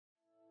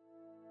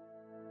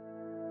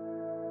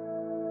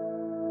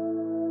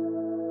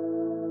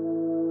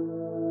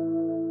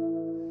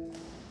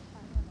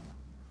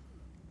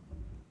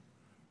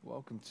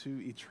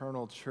to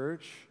Eternal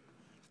Church.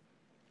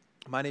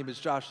 My name is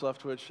Josh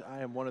Leftwich. I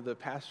am one of the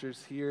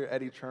pastors here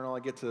at Eternal.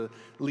 I get to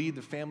lead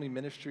the family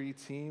ministry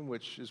team,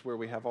 which is where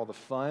we have all the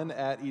fun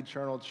at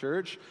Eternal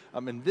Church.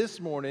 And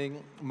this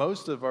morning,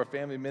 most of our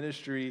family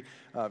ministry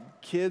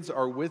kids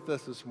are with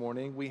us this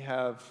morning. We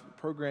have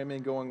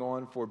programming going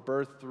on for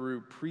birth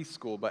through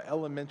preschool, but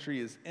elementary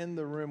is in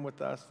the room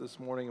with us this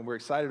morning, and we're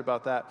excited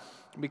about that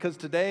because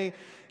today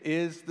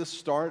is the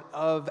start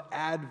of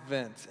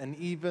Advent, and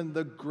even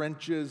the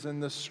Grinches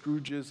and the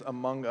Scrooges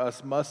among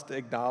us must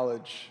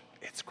acknowledge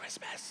it's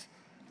Christmas.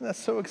 That's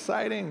so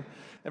exciting.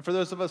 And for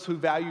those of us who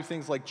value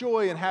things like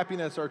joy and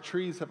happiness, our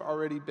trees have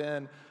already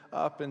been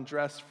up and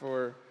dressed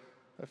for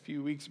a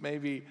few weeks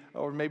maybe,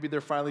 or maybe they're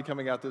finally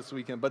coming out this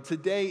weekend. But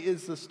today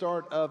is the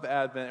start of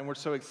Advent, and we're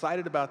so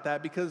excited about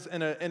that because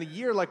in a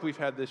year like we've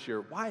had this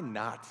year, why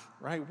not,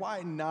 right?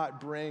 Why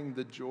not bring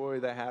the joy,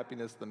 the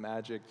happiness, the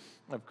magic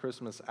of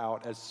Christmas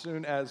out as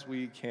soon as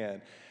we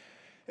can?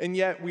 And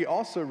yet, we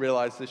also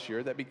realize this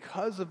year that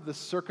because of the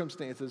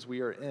circumstances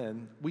we are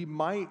in, we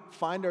might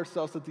find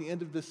ourselves at the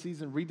end of this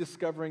season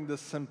rediscovering the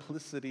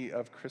simplicity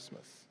of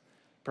Christmas.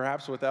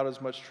 Perhaps without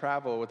as much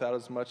travel, without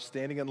as much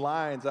standing in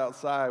lines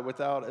outside,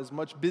 without as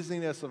much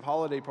busyness of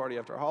holiday party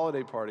after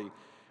holiday party,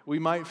 we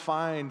might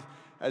find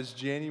as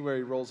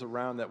January rolls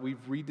around that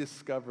we've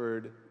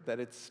rediscovered that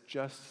it's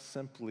just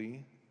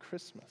simply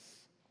Christmas.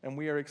 And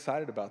we are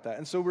excited about that.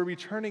 And so we're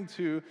returning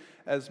to,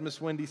 as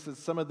Miss Wendy says,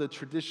 some of the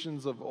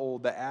traditions of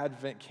old, the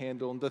Advent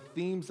candle, and the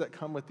themes that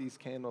come with these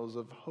candles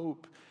of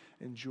hope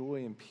and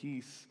joy and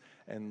peace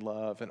and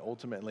love, and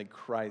ultimately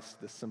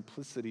Christ, the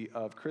simplicity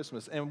of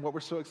Christmas. And what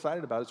we're so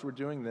excited about is we're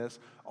doing this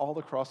all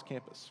across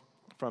campus.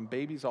 From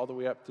babies all the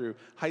way up through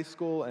high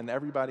school, and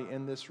everybody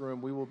in this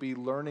room, we will be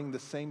learning the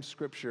same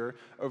scripture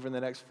over the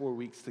next 4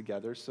 weeks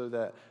together, so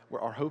that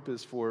our hope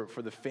is for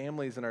the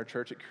families in our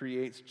church. It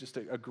creates just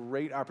a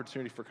great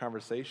opportunity for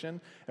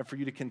conversation and for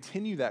you to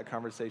continue that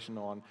conversation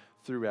on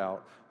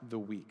throughout the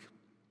week.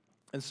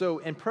 And so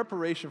in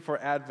preparation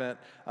for Advent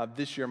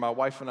this year, my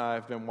wife and I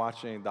have been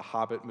watching the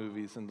Hobbit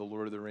movies and the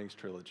Lord of the Rings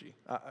trilogy.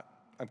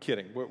 I'm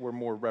kidding. We're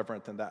more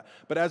reverent than that.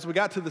 But as we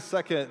got to the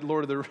second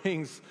Lord of the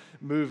Rings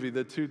movie,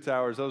 The Two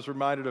Towers, I was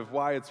reminded of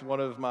why it's one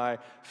of my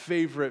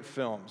favorite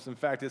films. In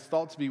fact, it's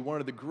thought to be one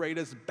of the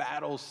greatest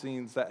battle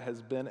scenes that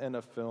has been in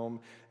a film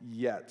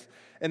yet.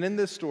 And in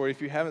this story,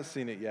 if you haven't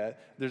seen it yet,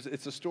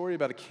 it's a story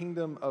about a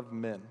kingdom of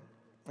men.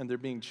 And they're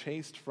being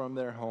chased from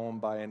their home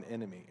by an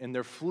enemy. And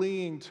they're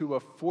fleeing to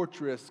a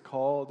fortress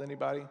called,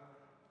 anybody?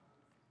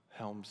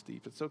 Helm's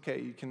Deep. It's okay.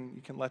 You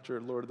can let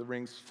your Lord of the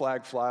Rings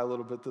flag fly a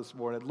little bit this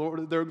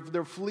morning.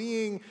 They're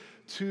fleeing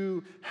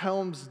to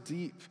Helm's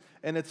Deep,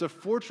 and it's a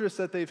fortress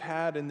that they've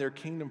had in their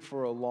kingdom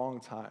for a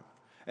long time.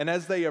 And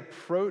as they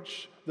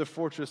approach the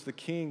fortress, the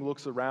king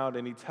looks around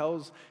and he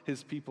tells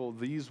his people,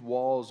 "These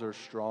walls are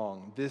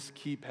strong. This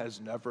keep has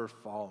never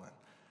fallen."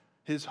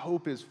 His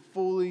hope is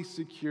fully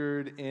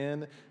secured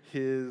in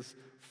his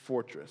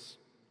fortress.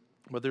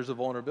 But there's a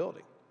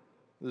vulnerability.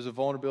 There's a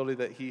vulnerability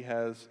that he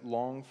has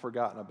long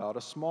forgotten about,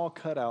 a small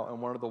cutout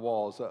on one of the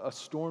walls, a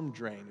storm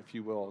drain, if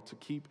you will, to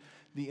keep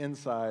the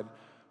inside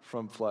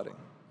from flooding.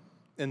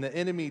 And the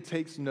enemy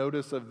takes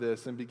notice of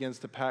this and begins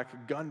to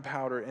pack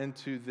gunpowder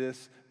into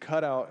this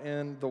cutout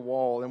in the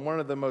wall. And one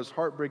of the most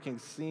heartbreaking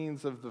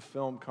scenes of the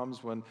film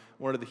comes when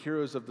one of the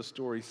heroes of the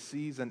story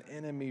sees an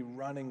enemy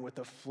running with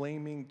a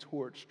flaming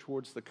torch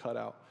towards the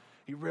cutout.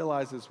 He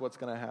realizes what's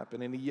going to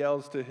happen, and he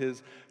yells to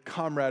his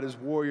comrade, his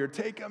warrior,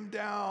 "Take him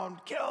down,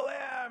 kill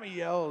him," he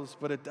yells,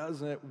 but it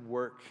doesn't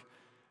work,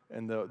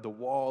 and the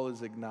wall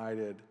is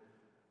ignited.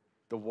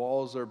 The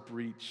walls are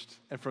breached,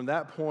 and from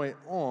that point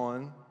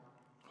on,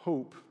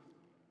 hope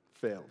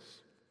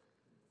fails.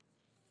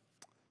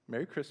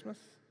 Merry Christmas.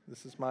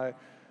 This is my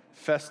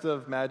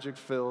festive,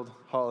 magic-filled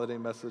holiday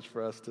message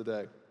for us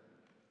today.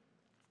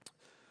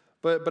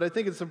 But I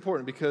think it's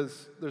important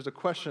because there's a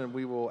question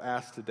we will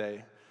ask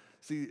today.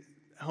 See,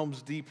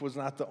 Helm's Deep was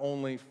not the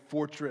only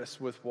fortress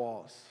with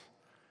walls.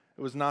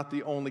 It was not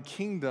the only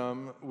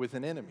kingdom with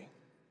an enemy.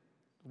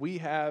 We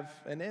have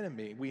an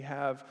enemy. We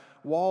have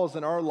walls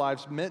in our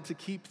lives meant to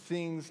keep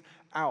things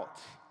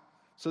out.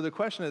 So the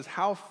question is,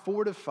 how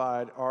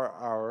fortified are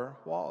our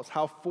walls?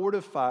 How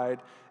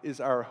fortified is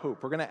our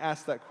hope? We're going to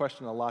ask that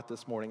question a lot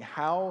this morning.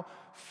 How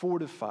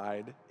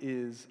fortified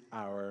is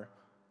our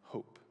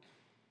hope?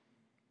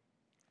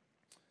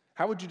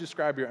 How would you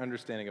describe your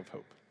understanding of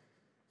hope?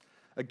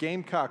 A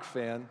Gamecock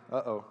fan,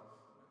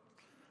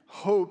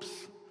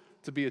 hopes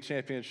to be a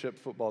championship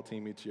football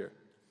team each year,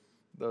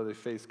 though they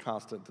face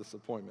constant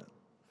disappointment.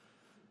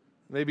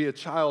 Maybe a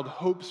child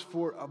hopes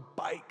for a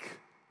bike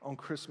on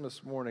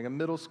Christmas morning. A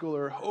middle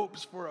schooler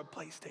hopes for a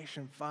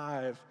PlayStation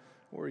 5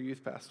 or a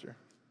youth pastor.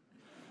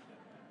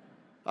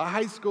 A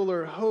high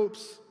schooler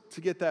hopes to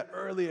get that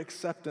early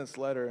acceptance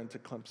letter into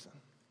Clemson.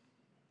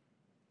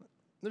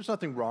 There's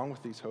nothing wrong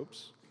with these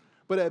hopes.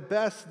 But at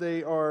best,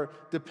 they are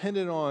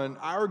dependent on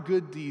our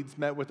good deeds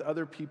met with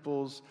other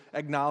people's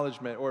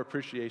acknowledgement or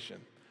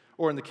appreciation.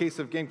 Or in the case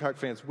of Gamecock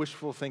fans,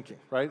 wishful thinking,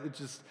 right?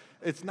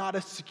 It's not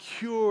a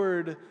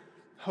secured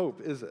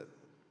hope, is it?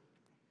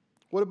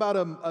 What about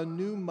a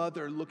new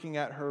mother looking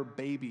at her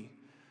baby,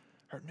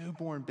 her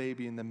newborn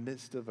baby in the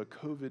midst of a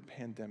COVID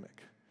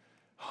pandemic,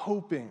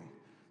 hoping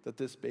that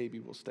this baby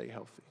will stay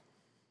healthy?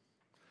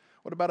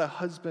 What about a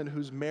husband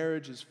whose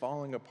marriage is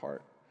falling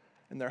apart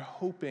and they're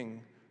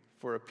hoping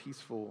for a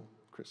peaceful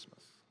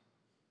Christmas?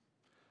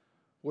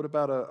 What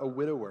about a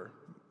widower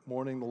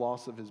mourning the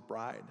loss of his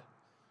bride,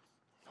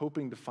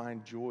 hoping to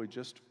find joy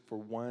just for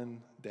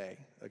one day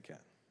again?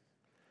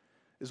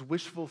 Is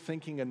wishful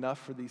thinking enough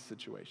for these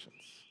situations?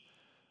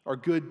 Are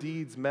good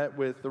deeds met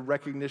with the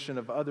recognition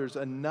of others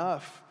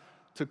enough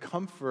to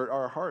comfort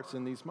our hearts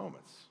in these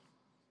moments?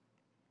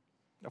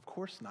 Of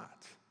course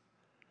not.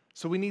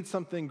 So we need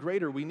something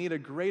greater. We need a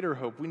greater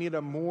hope. We need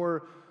a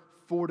more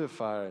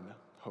fortified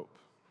hope.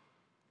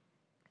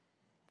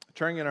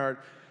 Turning in our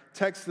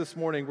text this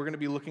morning, we're going to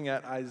be looking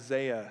at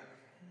Isaiah.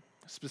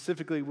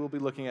 Specifically, we'll be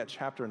looking at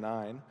chapter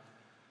 9.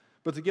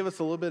 But to give us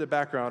a little bit of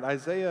background,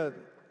 Isaiah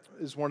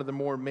is one of the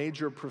more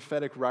major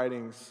prophetic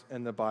writings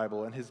in the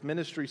Bible, and his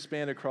ministry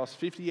spanned across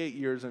 58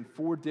 years and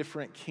 4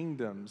 different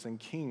kingdoms and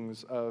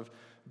kings of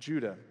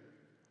Judah.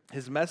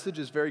 His message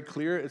is very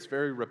clear. It's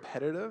very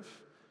repetitive.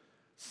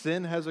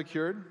 Sin has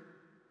occurred.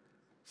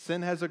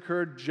 Sin has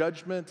occurred.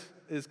 Judgment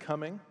is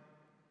coming.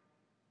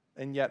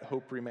 And yet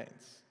hope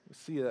remains. We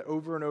see that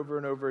over and over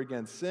and over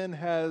again. Sin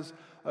has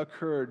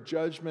occurred.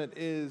 Judgment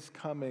is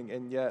coming.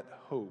 And yet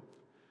hope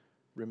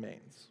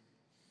remains.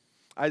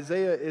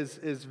 Isaiah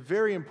is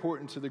very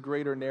important to the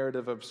greater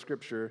narrative of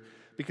Scripture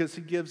because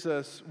he gives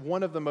us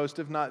one of the most,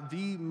 if not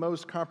the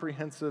most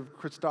comprehensive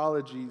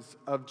Christologies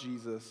of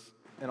Jesus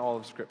in all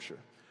of Scripture.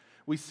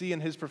 We see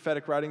in his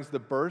prophetic writings the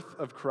birth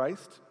of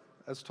Christ,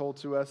 as told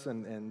to us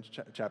in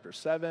chapter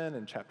 7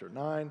 and chapter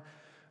 9,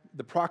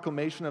 the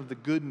proclamation of the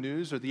good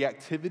news or the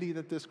activity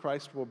that this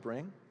Christ will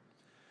bring.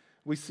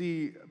 We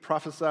see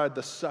prophesied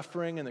the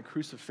suffering and the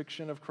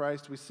crucifixion of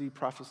Christ. We see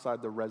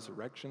prophesied the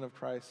resurrection of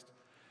Christ.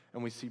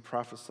 And we see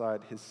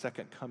prophesied his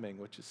second coming,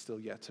 which is still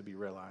yet to be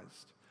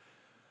realized.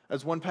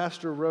 As one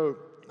pastor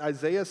wrote,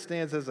 Isaiah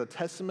stands as a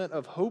testament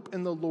of hope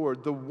in the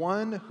Lord, the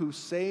one who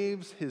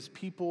saves his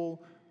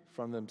people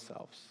from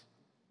themselves.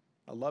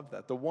 I love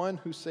that. The one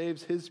who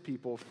saves his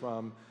people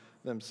from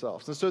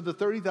themselves. And so the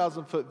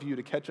 30,000-foot view,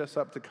 to catch us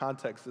up to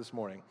context this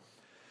morning,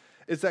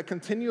 is that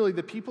continually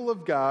the people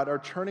of God are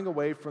turning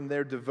away from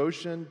their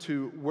devotion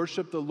to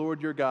worship the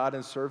Lord your God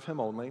and serve him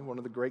only, one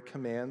of the great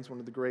commands, one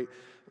of the great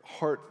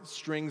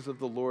heartstrings of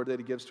the Lord that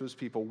he gives to his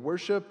people.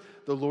 Worship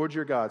the Lord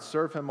your God,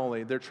 serve him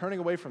only. They're turning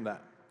away from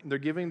that. They're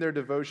giving their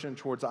devotion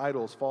towards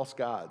idols, false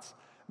gods,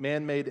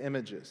 man-made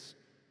images,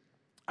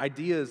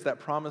 ideas that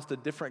promised a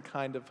different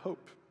kind of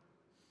hope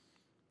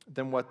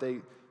than what they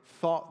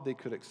thought they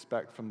could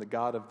expect from the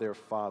God of their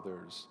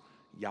fathers,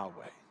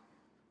 Yahweh.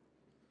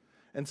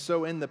 And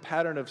so in the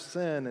pattern of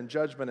sin and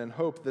judgment and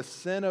hope, the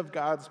sin of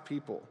God's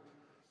people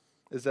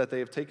is that they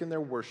have taken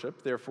their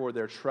worship, therefore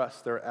their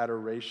trust, their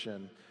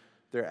adoration,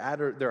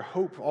 their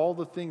hope, all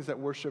the things that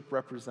worship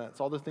represents,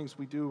 all the things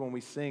we do when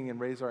we sing and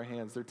raise our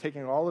hands, they're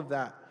taking all of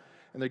that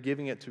and they're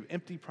giving it to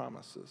empty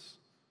promises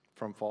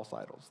from false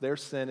idols. Their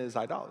sin is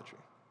idolatry.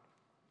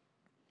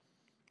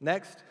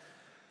 Next,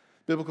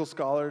 biblical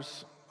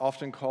scholars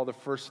often call the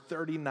first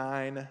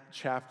 39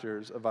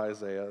 chapters of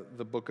Isaiah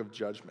the book of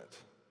judgment.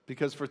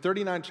 Because for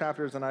 39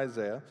 chapters in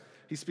Isaiah,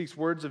 he speaks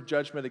words of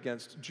judgment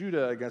against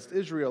Judah, against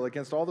Israel,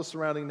 against all the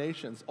surrounding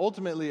nations,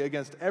 ultimately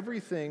against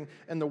everything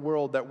in the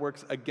world that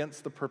works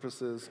against the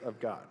purposes of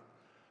God.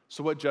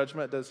 So what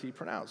judgment does he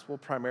pronounce? Well,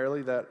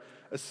 primarily that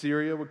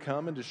Assyria would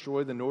come and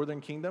destroy the northern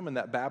kingdom, and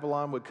that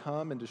Babylon would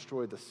come and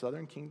destroy the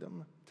southern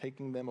kingdom,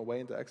 taking them away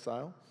into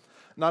exile.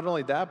 Not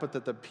only that, but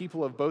that the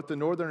people of both the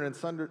northern and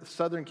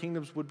southern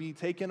kingdoms would be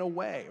taken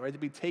away, right? To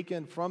be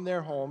taken from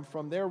their home,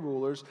 from their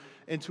rulers,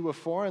 into a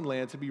foreign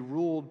land to be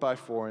ruled by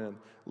foreign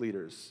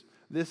leaders.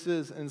 This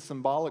is, in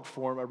symbolic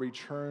form, a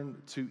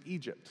return to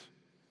Egypt,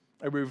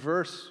 a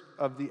reverse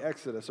of the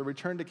Exodus, a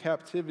return to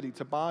captivity,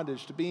 to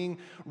bondage, to being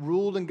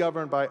ruled and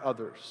governed by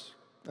others.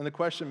 And the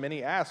question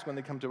many ask when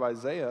they come to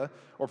Isaiah,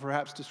 or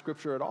perhaps to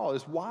Scripture at all,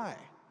 is why?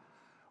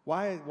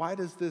 Why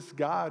does this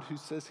God who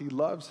says he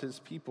loves his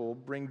people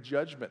bring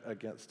judgment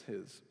against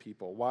his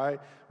people? Why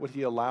would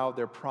he allow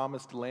their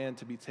promised land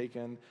to be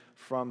taken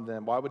from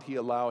them? Why would he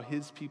allow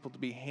his people to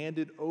be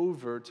handed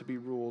over to be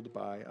ruled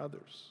by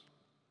others?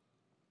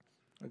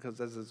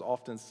 Because as is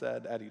often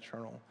said at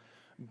Eternal,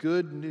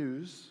 good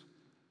news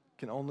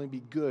can only be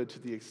good to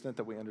the extent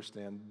that we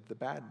understand the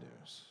bad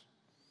news.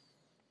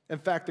 In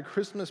fact, the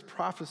Christmas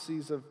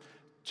prophecies of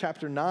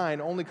Chapter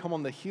 9 only come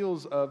on the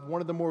heels of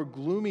one of the more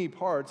gloomy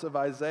parts of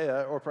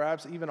Isaiah, or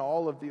perhaps even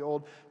all of the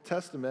Old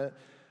Testament.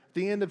 At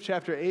the end of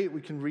chapter 8,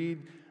 we can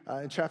read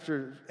in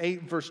chapter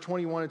 8, verse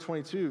 21 and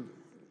 22,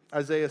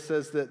 Isaiah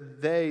says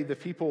that they, the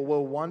people,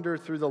 will wander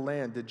through the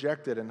land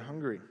dejected and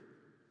hungry.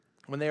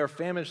 When they are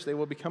famished, they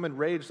will become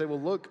enraged. They will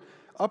look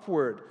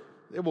upward.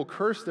 They will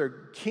curse their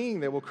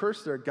king. They will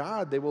curse their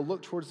God. They will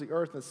look towards the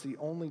earth and see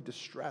only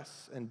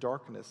distress and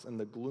darkness and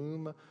the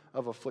gloom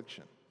of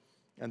affliction.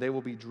 And they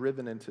will be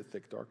driven into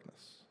thick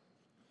darkness.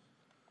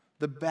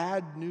 The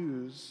bad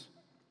news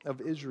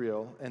of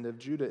Israel and of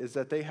Judah is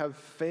that they have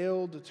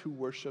failed to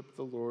worship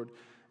the Lord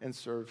and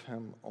serve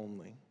him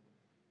only.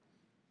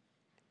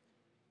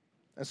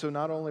 And so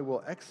not only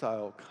will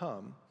exile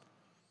come,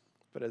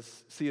 but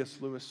as C.S.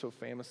 Lewis so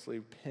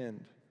famously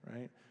penned,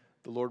 right,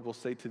 the Lord will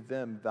say to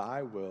them,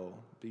 "Thy will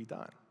be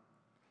done."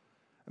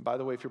 And by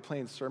the way, if you're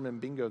playing sermon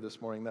bingo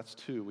this morning, that's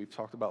two. We've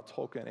talked about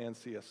Tolkien and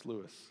C.S.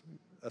 Lewis.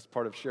 That's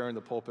part of sharing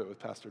the pulpit with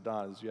Pastor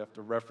Don, is you have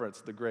to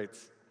reference the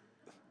greats.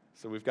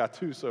 So we've got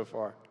two so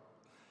far.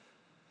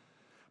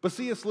 But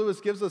C.S.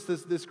 Lewis gives us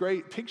this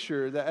great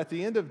picture that at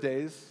the end of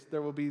days,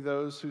 there will be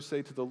those who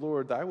say to the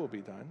Lord, "Thy will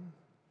be done,"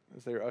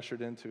 as they are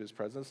ushered into his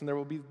presence. And there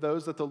will be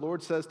those that the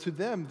Lord says to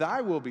them,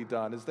 "Thy will be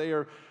done," as they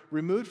are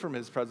removed from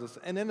his presence.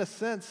 And in a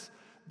sense,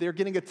 they're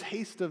getting a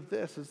taste of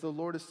this, as the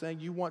Lord is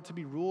saying, you want to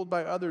be ruled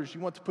by others.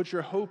 You want to put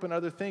your hope in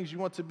other things. You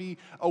want to be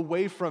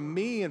away from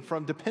me and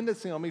from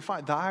dependency on me.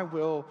 Fine, thy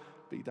will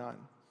be done.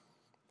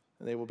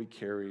 And they will be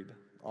carried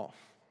off.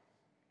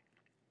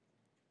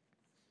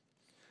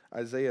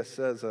 Isaiah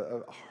says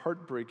a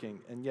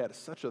heartbreaking and yet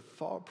such a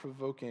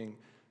thought-provoking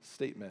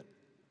statement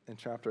in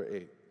chapter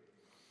 8,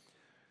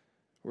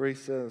 where he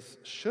says,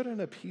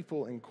 "Shouldn't a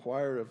people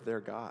inquire of their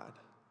God?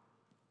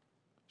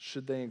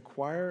 Should they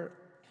inquire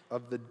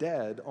of the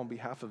dead on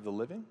behalf of the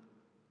living?"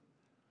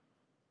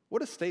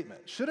 What a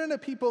statement. Shouldn't a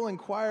people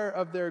inquire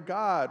of their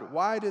God?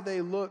 Why do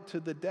they look to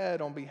the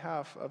dead on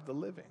behalf of the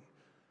living?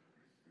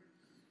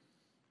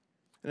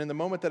 And in the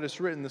moment that it's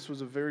written, this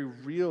was a very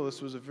real,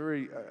 this was a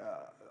very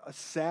a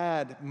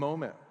sad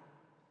moment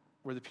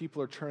where the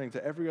people are turning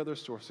to every other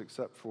source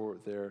except for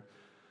their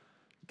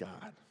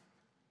God.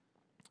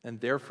 And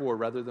therefore,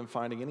 rather than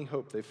finding any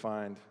hope, they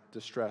find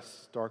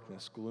distress,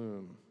 darkness,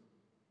 gloom,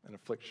 and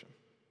affliction.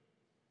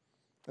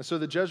 And so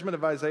the judgment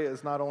of Isaiah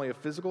is not only a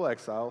physical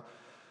exile,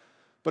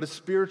 but a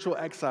spiritual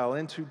exile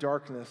into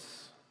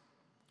darkness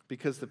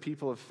because the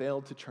people have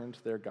failed to turn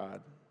to their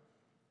God.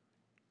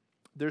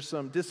 There's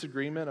some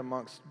disagreement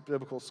amongst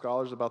biblical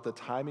scholars about the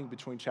timing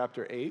between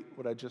chapter 8,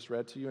 what I just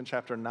read to you, and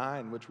chapter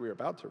 9, which we're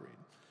about to read.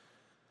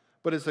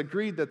 But it's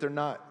agreed that they're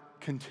not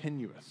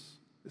continuous.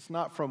 It's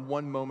not from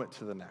one moment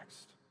to the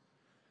next.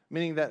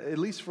 Meaning that at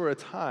least for a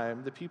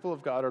time, the people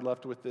of God are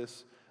left with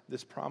this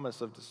promise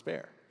of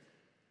despair,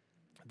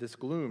 this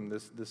gloom,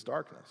 this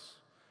darkness.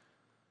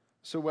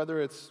 So whether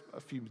it's a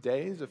few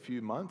days, a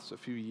few months, a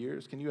few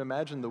years, can you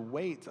imagine the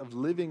weight of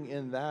living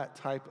in that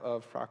type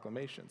of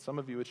proclamation? Some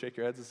of you would shake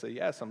your heads and say,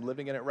 yes, I'm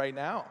living in it right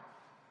now.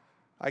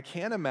 I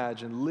can't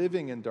imagine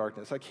living in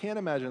darkness. I can't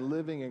imagine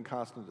living in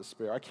constant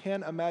despair. I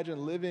can't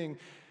imagine living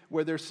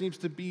where there seems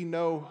to be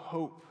no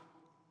hope.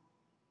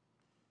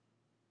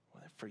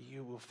 Well, for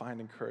you, we'll find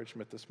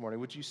encouragement this morning.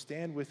 Would you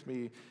stand with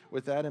me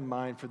with that in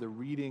mind for the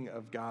reading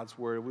of God's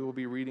word? We will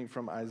be reading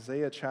from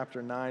Isaiah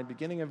chapter 9,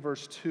 beginning in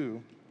verse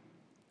 2,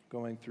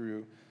 going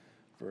through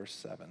verse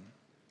 7.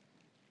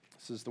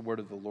 This is the word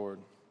of the Lord.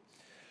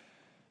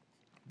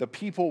 "The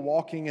people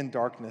walking in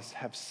darkness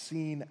have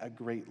seen a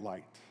great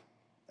light.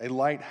 A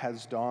light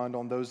has dawned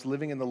on those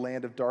living in the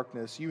land of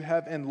darkness. You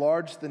have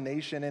enlarged the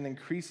nation and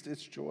increased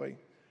its joy.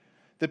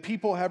 The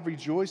people have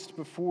rejoiced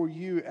before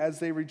you as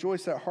they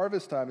rejoice at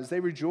harvest time, as they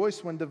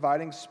rejoice when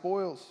dividing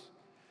spoils.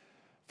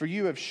 For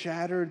you have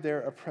shattered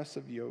their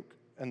oppressive yoke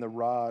and the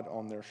rod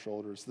on their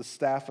shoulders, the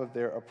staff of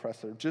their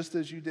oppressor, just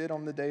as you did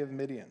on the day of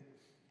Midian.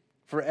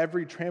 For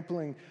every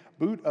trampling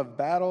boot of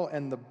battle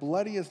and the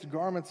bloodiest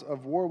garments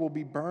of war will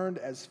be burned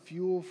as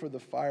fuel for the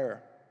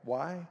fire.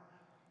 Why?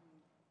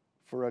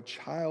 For a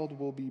child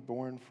will be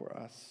born for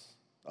us.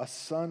 A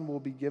son will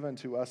be given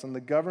to us, and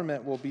the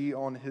government will be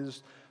on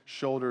his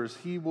shoulders.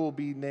 He will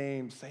be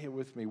named," say it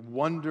with me,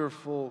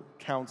 "Wonderful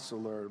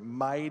Counselor,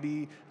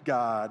 Mighty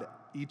God,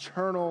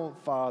 Eternal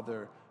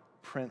Father,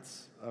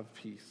 Prince of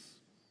Peace.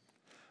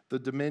 The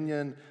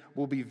dominion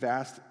will be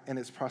vast, and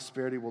its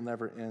prosperity will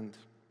never end.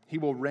 He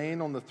will reign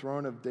on the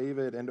throne of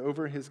David and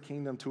over his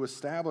kingdom to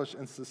establish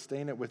and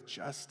sustain it with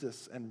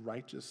justice and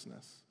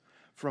righteousness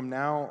from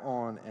now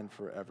on and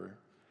forever.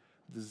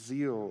 The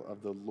zeal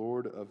of the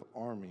Lord of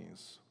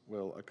armies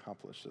will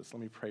accomplish this."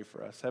 Let me pray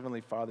for us. Heavenly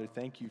Father,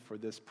 thank you for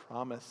this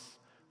promise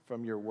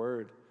from your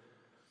word.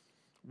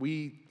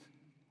 We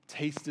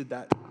tasted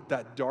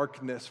that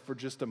darkness for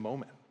just a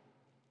moment.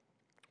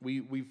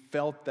 We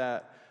felt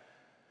that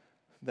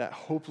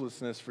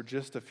hopelessness for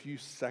just a few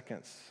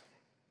seconds.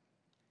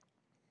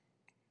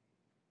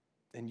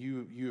 And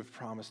you have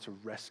promised to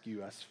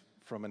rescue us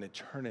from an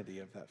eternity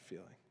of that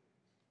feeling.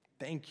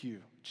 Thank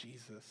you,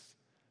 Jesus,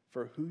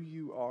 for who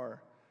you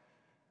are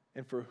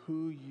and for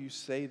who you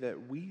say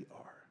that we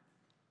are,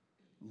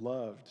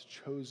 loved,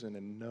 chosen,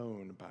 and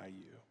known by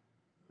you.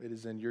 It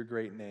is in your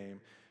great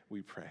name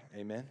we pray.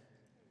 Amen.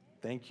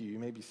 Thank you. You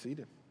may be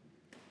seated.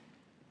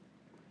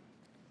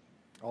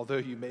 Although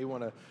you may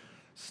want to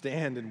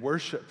stand and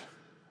worship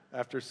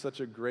after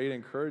such a great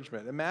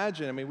encouragement.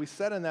 Imagine, we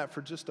sat in that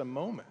for just a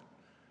moment,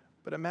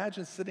 but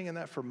imagine sitting in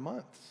that for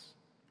months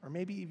or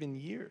maybe even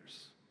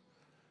years.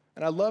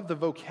 And I love the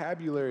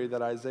vocabulary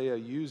that Isaiah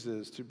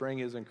uses to bring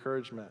his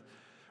encouragement.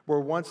 Where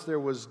once there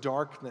was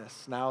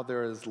darkness, now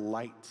there is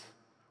light.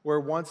 Where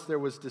once there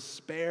was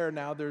despair,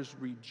 now there's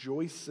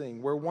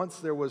rejoicing. Where once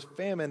there was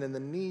famine and the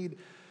need,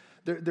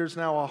 there's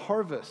now a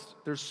harvest.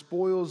 There's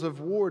spoils of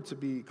war to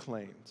be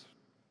claimed.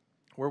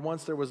 Where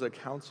once there was a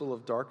council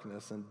of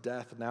darkness and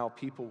death, now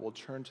people will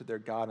turn to their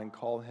God and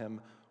call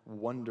him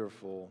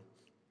Wonderful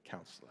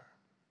Counselor.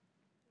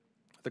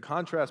 The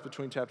contrast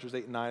between chapters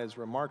 8 and 9 is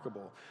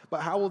remarkable.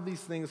 But how will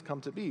these things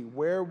come to be?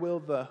 Where will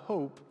the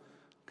hope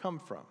come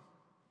from?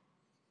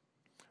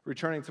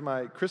 Returning to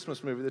my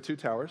Christmas movie, The Two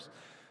Towers,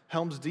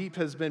 Helm's Deep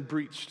has been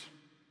breached.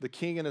 The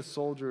king and his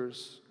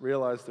soldiers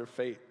realize their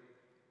fate.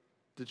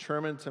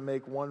 Determined to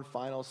make one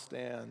final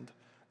stand,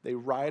 they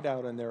ride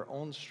out in their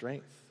own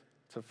strength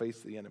to face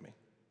the enemy.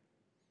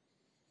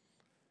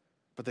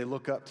 But they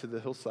look up to the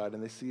hillside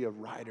and they see a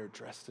rider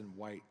dressed in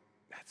white.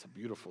 That's a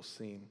beautiful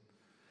scene.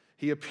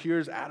 He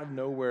appears out of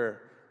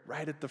nowhere,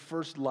 right at the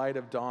first light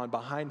of dawn.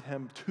 Behind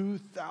him,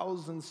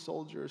 2,000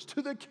 soldiers.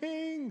 To the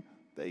king,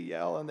 they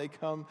yell, and they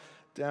come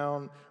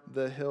down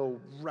the hill,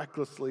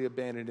 recklessly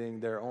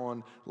abandoning their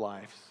own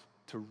lives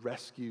to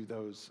rescue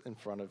those in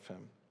front of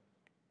him.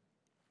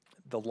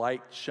 The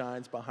light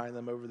shines behind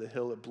them over the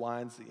hill. It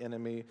blinds the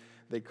enemy.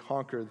 They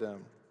conquer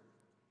them.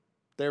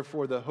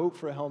 Therefore, the hope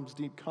for Helm's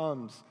Deep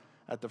comes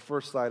at the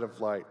first sight of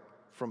light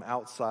from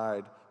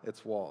outside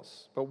its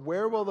walls. But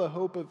where will the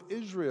hope of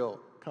Israel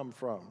come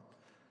from?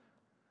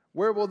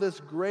 Where will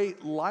this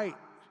great light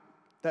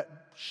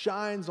that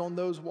shines on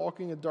those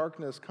walking in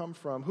darkness come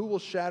from? Who will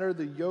shatter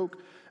the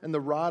yoke and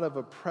the rod of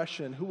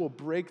oppression? Who will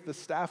break the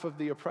staff of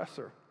the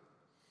oppressor?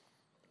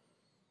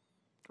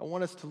 I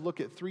want us to look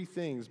at three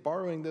things.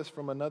 Borrowing this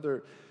from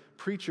another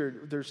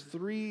preacher, there's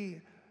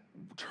three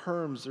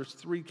terms, there's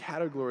three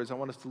categories I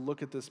want us to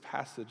look at this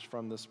passage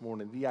from this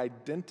morning. The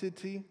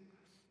identity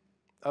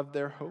of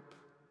their hope,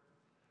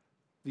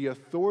 the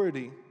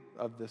authority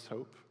of this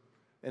hope,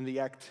 and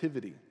the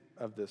activity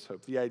of this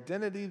hope. The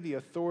identity, the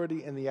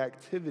authority, and the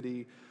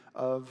activity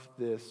of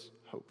this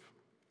hope.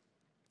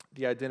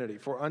 The identity.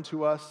 For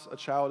unto us a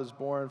child is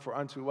born, for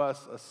unto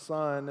us a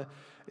son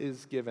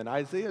is given.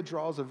 Isaiah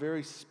draws a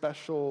very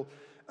special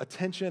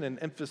attention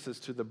and emphasis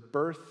to the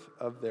birth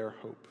of their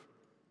hope.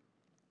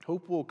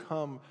 Hope will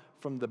come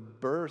from the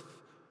birth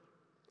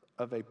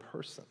of a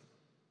person.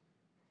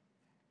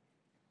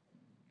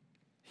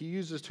 He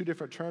uses two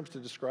different terms to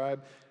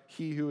describe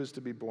he who is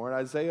to be born.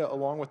 Isaiah,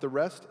 along with the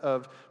rest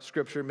of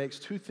Scripture, makes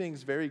two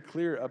things very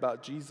clear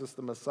about Jesus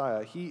the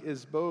Messiah. He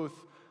is both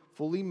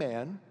fully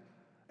man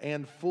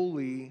and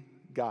fully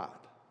God.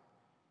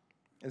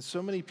 And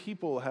so many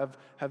people have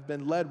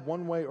been led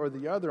one way or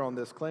the other on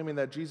this, claiming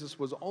that Jesus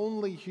was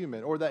only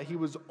human or that he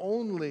was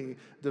only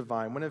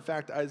divine, when in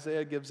fact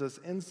Isaiah gives us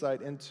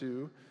insight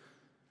into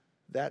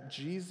that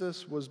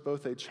Jesus was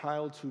both a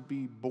child to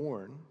be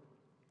born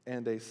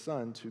and a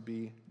son to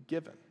be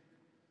given.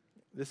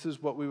 This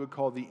is what we would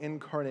call the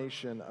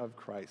incarnation of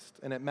Christ,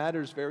 and it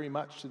matters very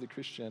much to the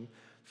Christian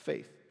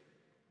faith.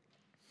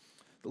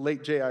 The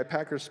late J.I.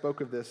 Packer spoke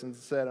of this and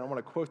said, and I want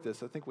to quote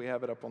this, I think we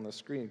have it up on the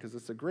screen because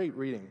it's a great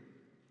reading.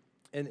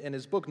 In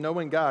his book,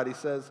 Knowing God, he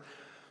says,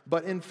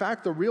 "But in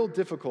fact, the real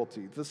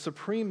difficulty, the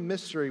supreme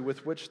mystery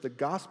with which the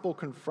gospel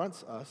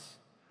confronts us,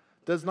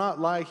 does not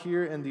lie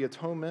here in the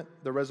atonement,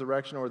 the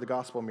resurrection, or the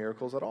gospel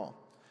miracles at all.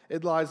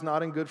 It lies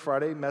not in Good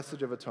Friday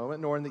message of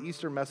atonement, nor in the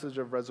Easter message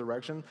of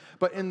resurrection,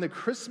 but in the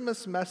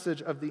Christmas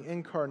message of the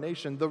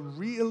incarnation. The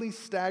really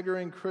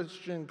staggering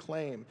Christian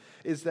claim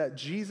is that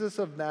Jesus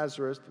of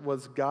Nazareth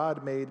was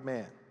God made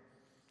man,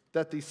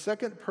 that the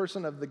second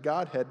person of the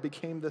Godhead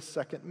became the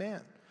second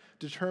man,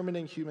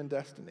 determining human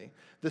destiny,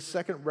 the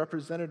second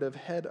representative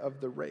head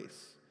of the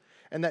race,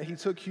 and that he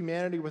took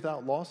humanity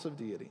without loss of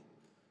deity,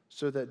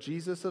 so that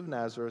Jesus of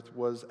Nazareth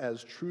was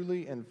as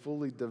truly and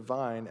fully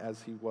divine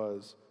as he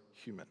was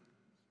human."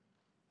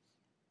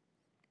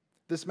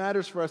 This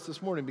matters for us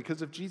this morning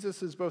because if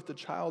Jesus is both the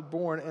child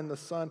born and the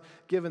son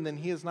given, then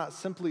he is not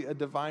simply a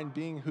divine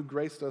being who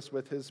graced us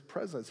with his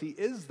presence. He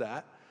is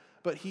that,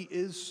 but he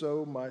is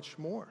so much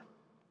more.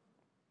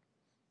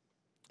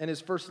 In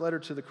his first letter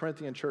to the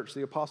Corinthian church,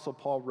 the Apostle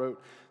Paul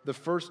wrote, "The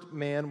first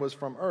man was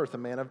from earth, a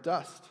man of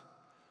dust,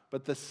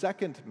 but the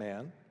second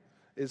man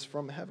is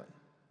from heaven."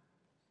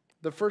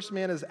 The first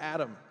man is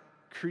Adam,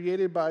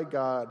 created by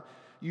God,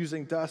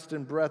 using dust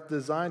and breath,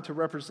 designed to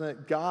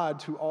represent God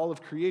to all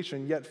of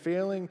creation, yet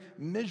failing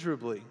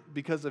miserably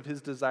because of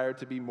his desire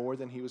to be more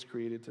than he was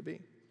created to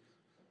be.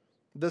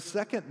 The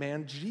second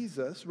man,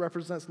 Jesus,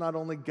 represents not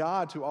only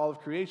God to all of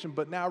creation,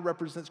 but now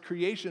represents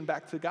creation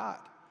back to God.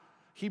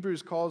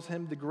 Hebrews calls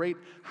him the great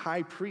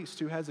high priest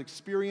who has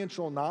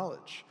experiential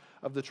knowledge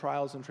of the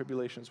trials and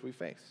tribulations we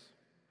face.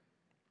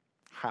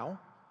 How?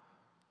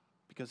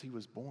 Because he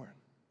was born.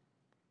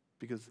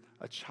 Because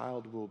a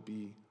child will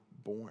be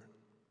born.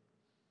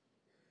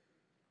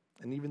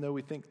 And even though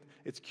we think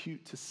it's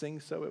cute to sing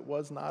so, it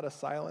was not a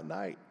silent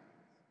night.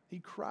 He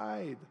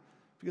cried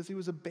because he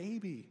was a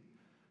baby.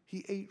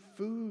 He ate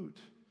food.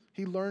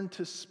 He learned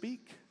to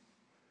speak.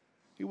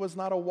 He was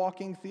not a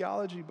walking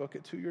theology book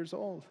at 2 years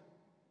old.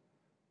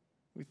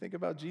 We think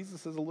about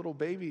Jesus as a little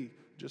baby,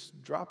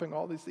 just dropping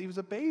all these. He was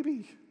a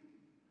baby.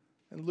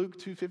 In Luke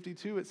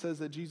 2:52, it says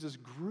that Jesus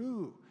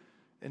grew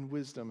in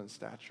wisdom and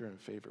stature and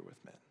favor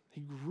with men.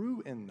 He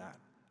grew in that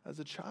as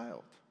a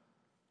child.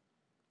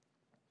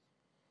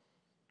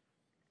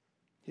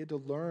 He had to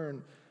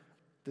learn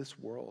this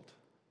world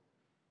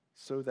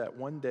so that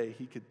one day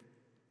he could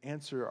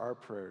answer our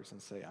prayers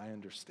and say, I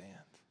understand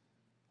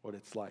what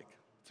it's like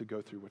to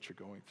go through what you're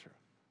going through.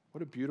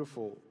 What a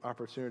beautiful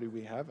opportunity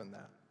we have in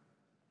that.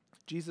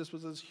 Jesus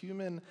was as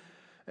human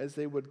as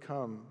they would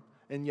come,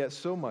 and yet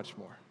so much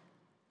more,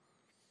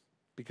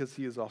 because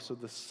he is also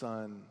the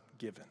Son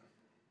given.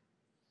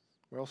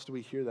 Where else do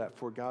we hear that?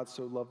 For God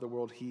so loved the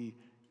world, he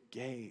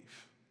gave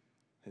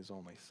his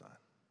only Son.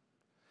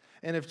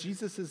 And if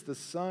Jesus is the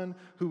Son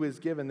who is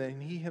given, then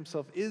he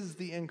himself is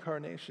the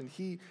incarnation.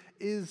 He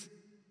is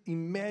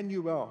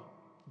Emmanuel,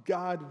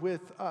 God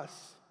with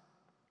us.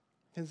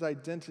 His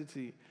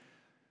identity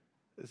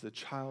is a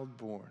child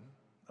born,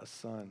 a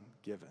son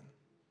given,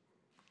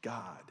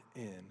 God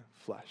in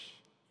flesh.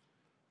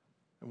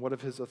 And what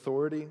of his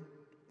authority?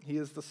 He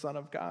is the Son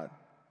of God,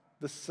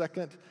 the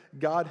second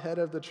Godhead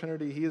of the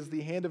Trinity. He is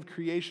the hand of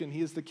creation.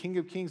 He is the King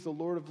of kings, the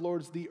Lord of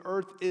lords. The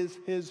earth is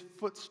his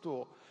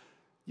footstool,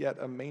 yet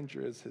a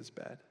manger is his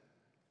bed.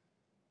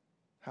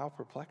 How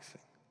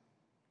perplexing.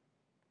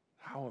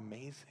 How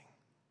amazing.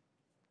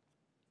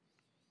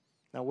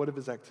 Now, what of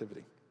his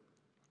activity?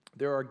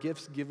 There are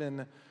gifts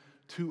given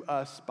to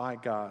us by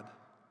God,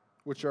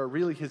 which are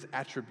really his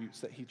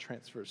attributes that he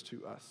transfers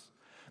to us.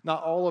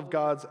 Not all of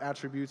God's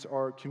attributes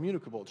are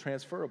communicable,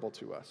 transferable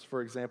to us.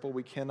 For example,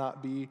 we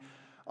cannot be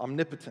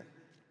omnipotent,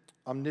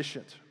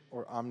 omniscient,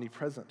 or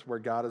omnipresent. Where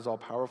God is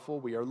all-powerful,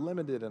 we are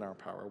limited in our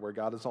power. Where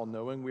God is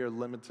all-knowing, we are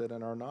limited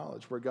in our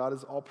knowledge. Where God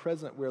is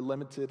all-present, we are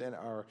limited in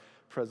our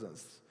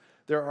presence.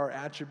 There are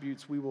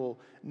attributes we will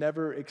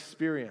never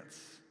experience,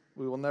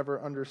 we will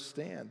never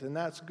understand. And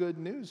that's good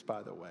news,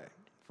 by the way.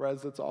 For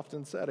as it's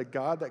often said, a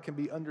God that can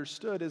be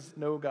understood is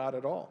no God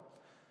at all.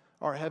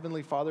 Our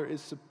Heavenly Father is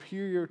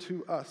superior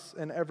to us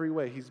in every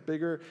way. He's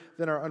bigger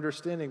than our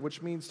understanding,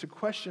 which means to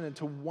question and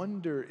to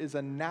wonder is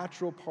a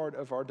natural part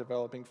of our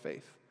developing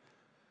faith.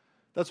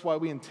 That's why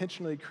we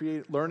intentionally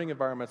create learning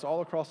environments all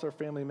across our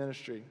family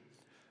ministry,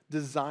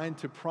 designed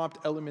to prompt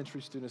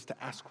elementary students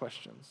to ask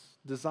questions,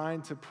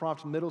 designed to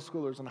prompt middle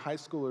schoolers and high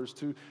schoolers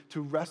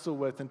to wrestle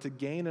with and to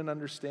gain an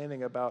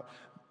understanding about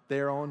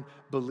their own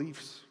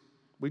beliefs.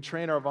 We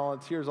train our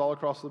volunteers all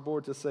across the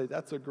board to say,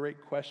 that's a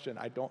great question.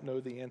 I don't know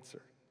the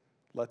answer.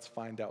 Let's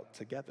find out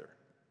together.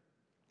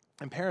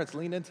 And parents,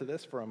 lean into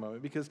this for a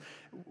moment, because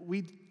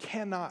we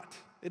cannot,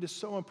 it is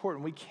so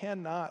important, we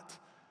cannot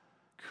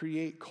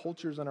create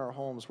cultures in our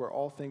homes where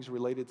all things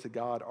related to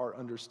God are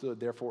understood,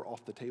 therefore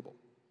off the table.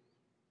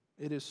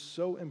 It is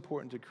so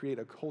important to create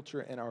a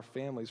culture in our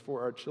families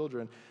for our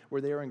children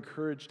where they are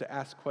encouraged to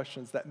ask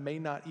questions that may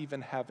not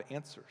even have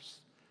answers.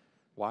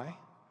 Why?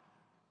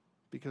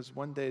 Because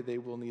one day they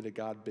will need a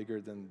God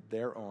bigger than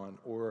their own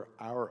or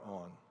our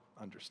own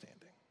understanding.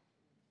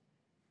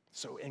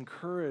 So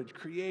encourage,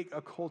 create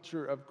a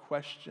culture of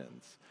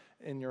questions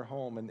in your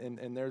home.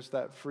 And there's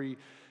that free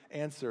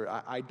answer,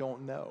 I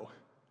don't know.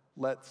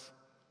 Let's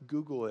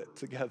Google it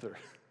together.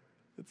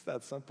 It's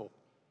that simple.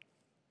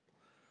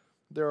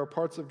 There are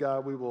parts of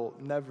God we will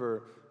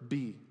never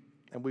be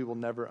and we will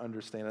never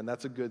understand, and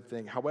that's a good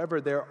thing. However,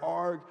 there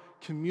are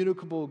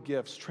communicable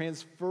gifts,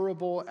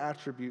 transferable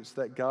attributes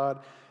that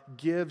God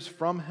gives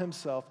from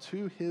himself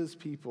to his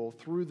people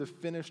through the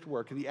finished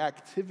work, the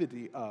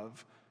activity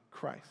of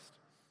Christ.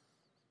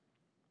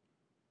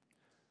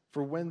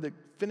 For when the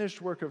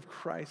finished work of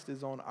Christ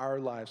is on our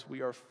lives,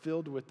 we are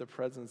filled with the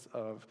presence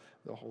of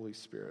the Holy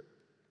Spirit.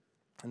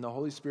 And the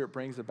Holy Spirit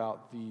brings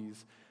about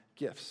these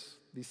gifts,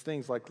 these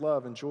things like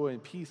love and joy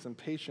and peace and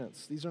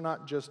patience. These are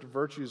not just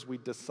virtues we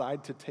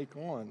decide to take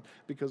on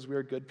because we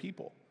are good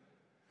people.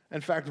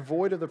 In fact,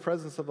 void of the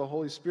presence of the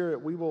Holy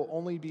Spirit, we will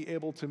only be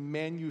able to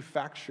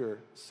manufacture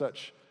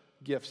such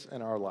gifts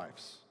in our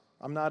lives.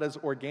 I'm not as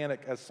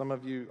organic as some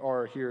of you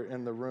are here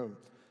in the room.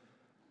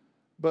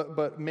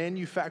 But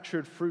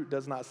manufactured fruit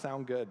does not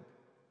sound good.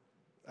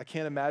 I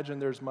can't imagine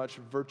there's much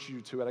virtue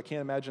to it. I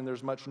can't imagine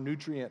there's much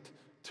nutrient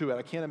to it.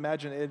 I can't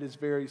imagine it is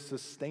very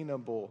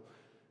sustainable.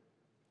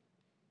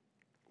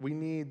 We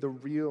need the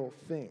real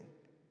thing.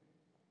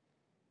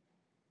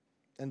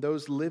 And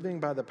those living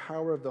by the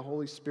power of the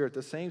Holy Spirit,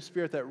 the same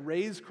Spirit that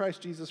raised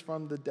Christ Jesus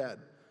from the dead,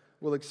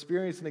 will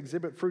experience and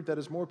exhibit fruit that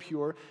is more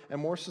pure and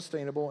more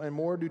sustainable and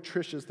more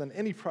nutritious than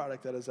any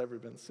product that has ever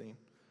been seen.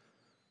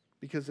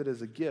 Because it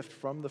is a gift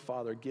from the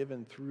Father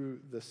given through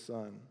the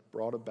Son,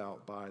 brought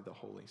about by the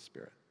Holy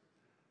Spirit.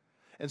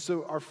 And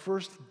so our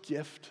first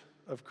gift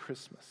of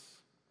Christmas,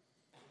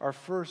 our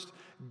first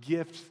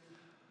gift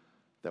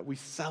that we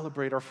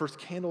celebrate, our first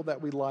candle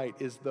that we light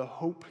is the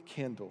hope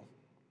candle,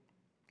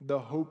 the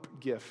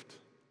hope gift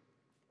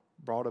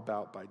brought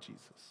about by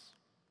Jesus.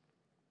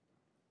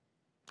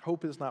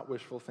 Hope is not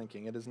wishful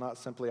thinking. It is not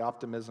simply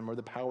optimism or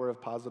the power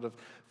of positive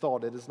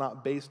thought. It is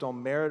not based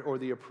on merit or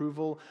the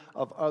approval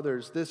of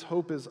others. This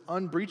hope is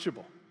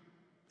unbreachable.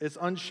 It's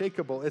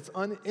unshakable. It's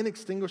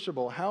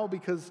inextinguishable. How?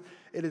 Because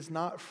it is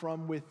not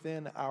from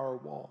within our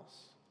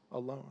walls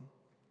alone.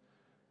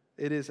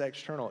 It is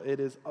external. It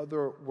is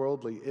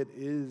otherworldly. It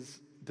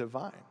is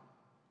divine.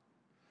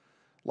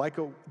 Like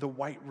the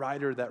white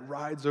rider that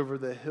rides over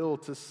the hill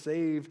to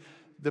save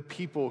the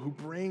people, who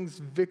brings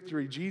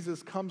victory.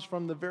 Jesus comes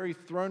from the very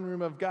throne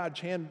room of God.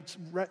 Chan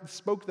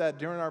spoke that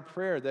during our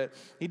prayer, that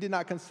he did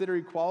not consider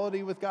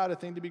equality with God a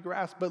thing to be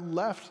grasped, but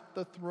left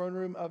the throne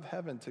room of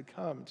heaven to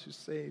come to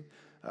save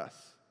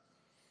us.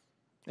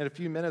 In a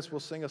few minutes, we'll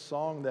sing a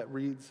song that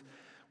reads,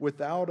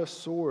 "Without a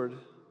sword,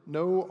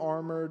 no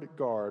armored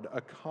guard,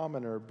 a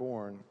commoner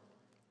born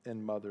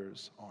in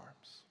mother's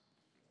arms."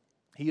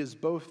 He is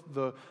both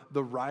the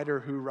rider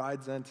who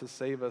rides in to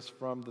save us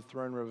from the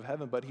throne room of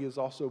heaven, but he is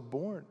also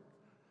born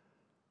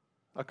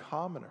a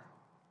commoner,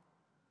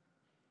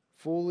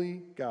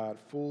 fully God,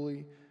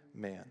 fully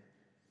man,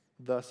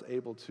 thus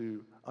able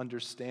to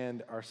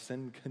understand our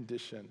sin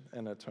condition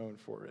and atone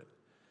for it.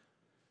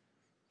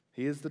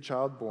 He is the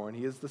child born,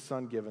 he is the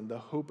son given, the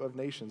hope of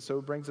nations. So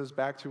it brings us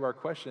back to our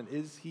question,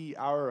 is he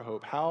our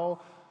hope?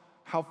 How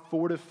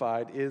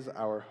fortified is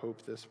our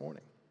hope this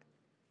morning?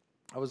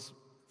 I was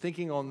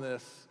thinking on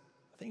this,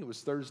 I think it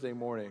was Thursday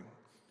morning,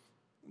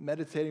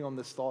 meditating on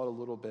this thought a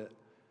little bit,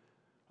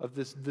 of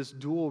this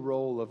dual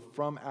role of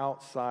from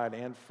outside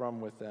and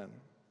from within.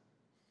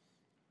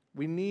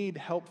 We need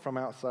help from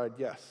outside,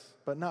 yes,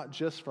 but not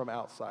just from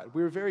outside.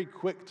 We're very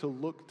quick to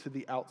look to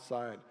the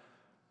outside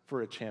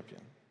for a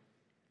champion.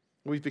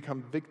 We've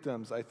become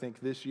victims, I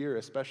think, this year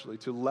especially,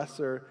 to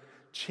lesser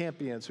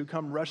champions who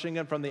come rushing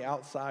in from the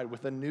outside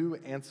with a new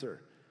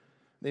answer.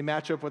 They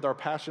match up with our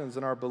passions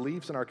and our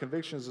beliefs and our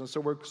convictions, and so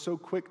we're so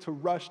quick to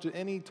rush to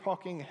any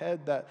talking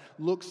head that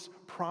looks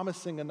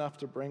promising enough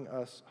to bring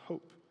us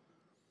hope.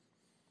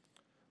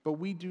 But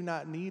we do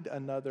not need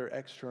another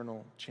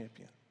external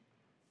champion.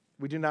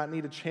 We do not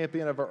need a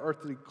champion of our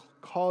earthly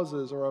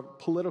causes or of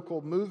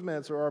political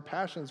movements or our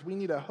passions. We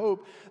need a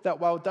hope that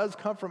while it does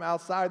come from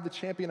outside, the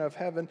champion of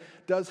heaven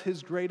does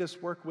his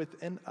greatest work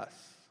within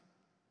us.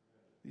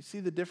 You see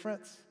the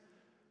difference?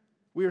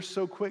 We are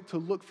so quick to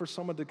look for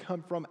someone to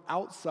come from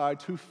outside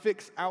to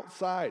fix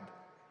outside.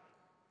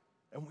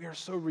 And we are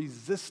so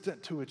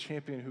resistant to a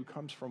champion who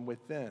comes from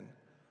within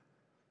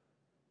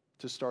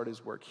to start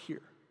his work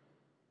here.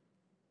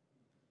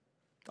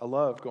 I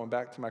love going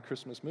back to my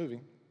Christmas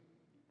movie.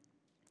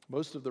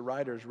 Most of the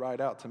riders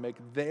ride out to make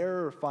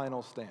their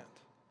final stand.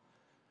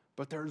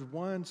 But there's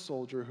one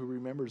soldier who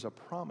remembers a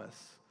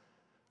promise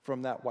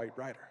from that white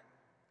rider.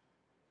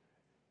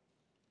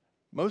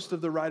 Most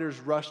of the riders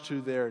rush to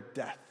their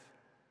death,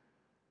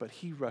 but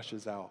he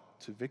rushes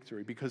out to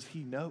victory because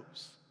he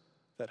knows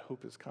that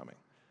hope is coming.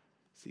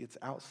 See, it's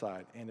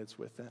outside and it's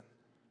within.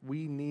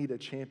 We need a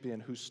champion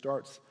who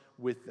starts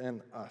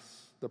within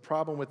us. The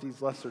problem with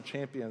these lesser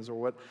champions, or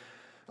what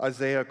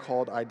Isaiah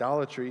called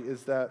idolatry,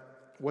 is that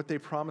what they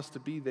promise to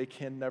be, they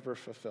can never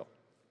fulfill.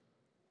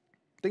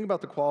 Think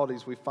about the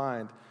qualities we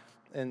find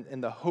in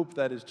the hope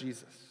that is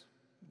Jesus.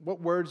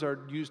 What words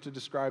are used to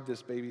describe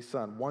this baby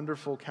son?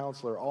 Wonderful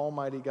Counselor,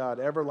 Almighty God,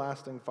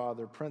 Everlasting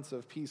Father, Prince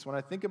of Peace. When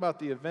I think about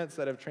the events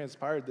that have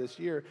transpired this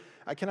year,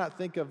 I cannot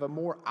think of a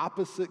more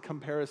opposite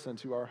comparison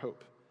to our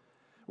hope.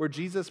 Where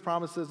Jesus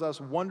promises us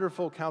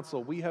wonderful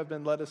counsel, we have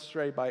been led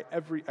astray by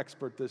every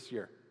expert this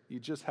year. You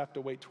just have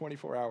to wait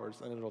 24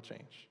 hours and it'll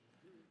change.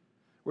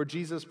 Where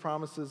Jesus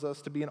promises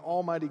us to be an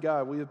almighty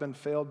God, we have been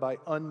failed by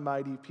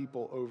unmighty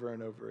people over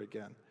and over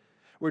again.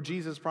 Where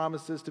Jesus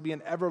promises to be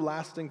an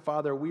everlasting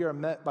Father, we are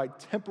met by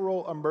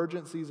temporal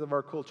emergencies of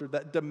our culture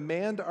that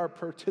demand our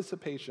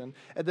participation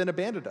and then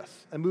abandon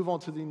us and move on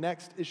to the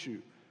next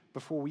issue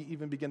before we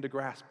even begin to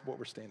grasp what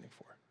we're standing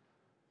for.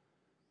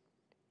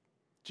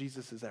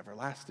 Jesus is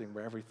everlasting,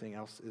 where everything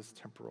else is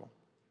temporal.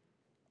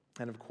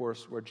 And of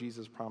course, where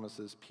Jesus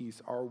promises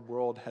peace, our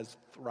world has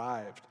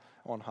thrived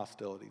on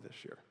hostility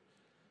this year.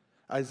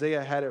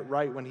 Isaiah had it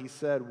right when he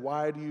said,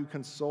 "Why do you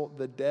consult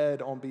the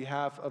dead on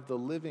behalf of the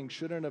living?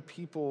 Shouldn't a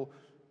people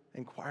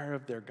inquire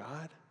of their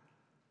God?"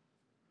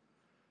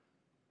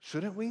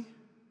 Shouldn't we?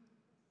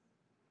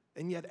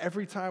 And yet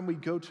every time we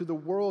go to the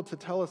world to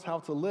tell us how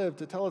to live,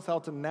 to tell us how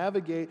to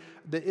navigate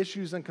the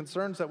issues and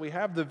concerns that we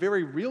have, the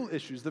very real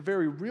issues, the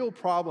very real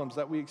problems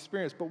that we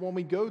experience, but when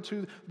we go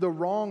to the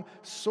wrong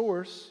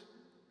source,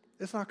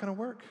 it's not going to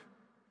work.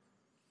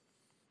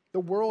 The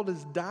world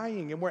is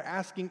dying, and we're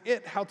asking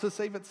it how to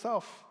save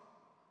itself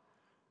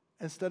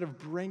instead of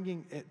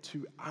bringing it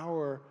to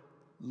our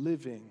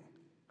living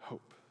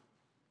hope.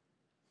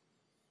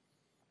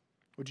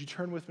 Would you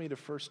turn with me to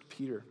 1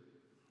 Peter?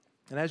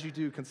 And as you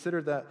do, consider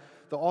that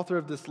the author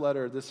of this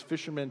letter, this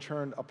fisherman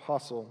turned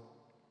apostle,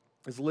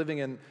 is living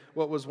in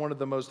what was one of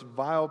the most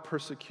vile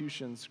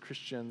persecutions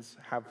Christians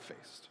have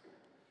faced,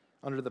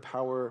 under the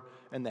power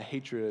and the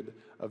hatred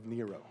of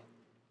Nero.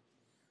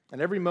 And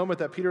every moment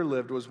that Peter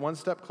lived was one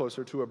step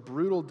closer to a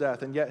brutal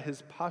death, and yet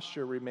his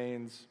posture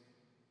remains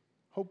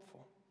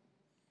hopeful.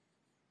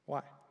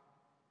 Why?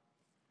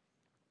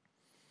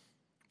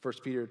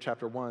 1 Peter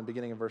chapter 1,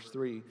 beginning in verse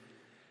 3,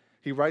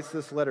 He writes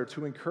this letter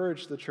to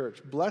encourage the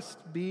church.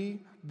 Blessed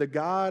be the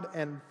God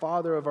and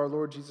Father of our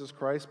Lord Jesus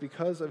Christ.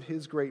 Because of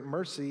his great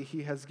mercy,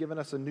 he has given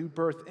us a new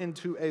birth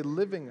into a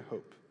living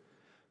hope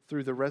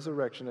through the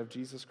resurrection of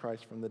Jesus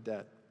Christ from the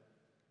dead,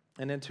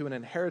 and into an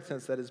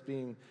inheritance that is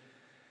being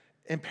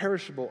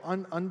imperishable,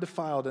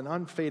 undefiled, and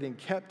unfading,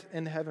 kept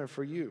in heaven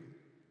for you.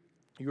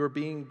 You are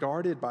being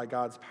guarded by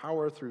God's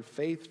power through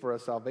faith for a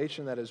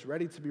salvation that is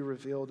ready to be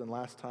revealed in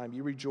last time.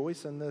 You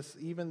rejoice in this,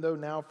 even though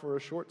now for a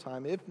short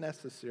time, if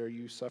necessary,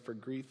 you suffer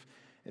grief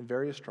in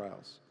various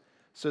trials,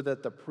 so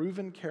that the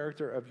proven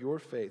character of your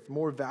faith,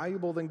 more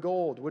valuable than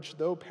gold, which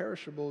though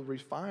perishable,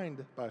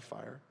 refined by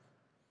fire,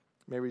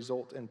 may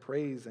result in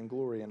praise and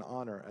glory and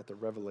honor at the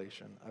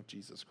revelation of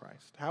Jesus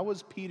Christ. How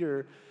was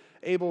Peter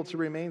able to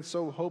remain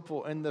so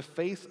hopeful in the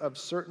face of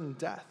certain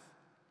death?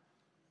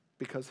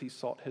 Because he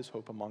sought his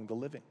hope among the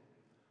living,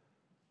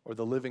 or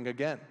the living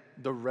again,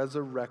 the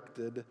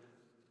resurrected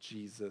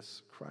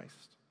Jesus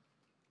Christ.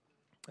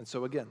 And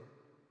so again,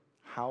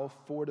 how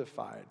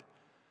fortified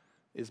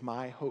is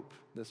my hope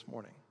this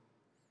morning?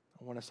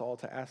 I want us all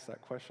to ask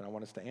that question. I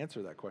want us to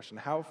answer that question.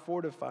 How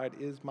fortified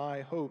is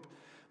my hope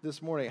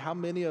this morning? How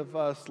many of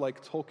us,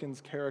 like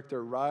Tolkien's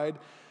character, ride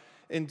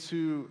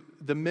into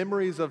the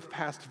memories of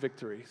past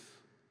victories,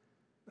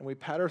 and we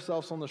pat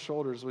ourselves on the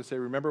shoulders, we say,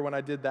 remember when I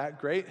did that?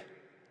 Great.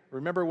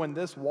 Remember when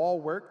this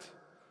wall worked?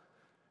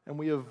 And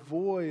we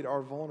avoid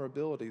our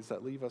vulnerabilities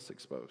that leave us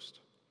exposed.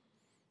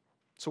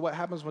 So what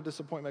happens when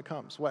disappointment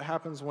comes? What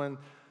happens when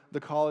the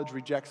college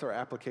rejects our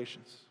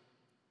applications?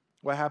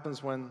 What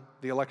happens when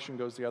the election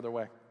goes the other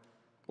way?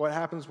 What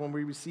happens when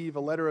we receive a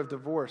letter of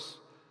divorce?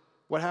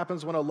 What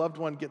happens when a loved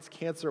one gets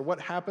cancer?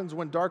 What happens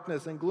when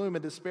darkness and gloom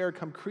and despair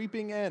come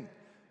creeping in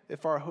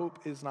if our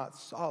hope is not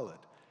solid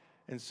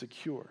and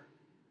secure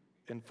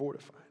and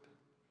fortified?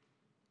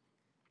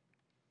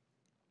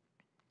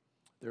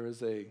 There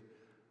is a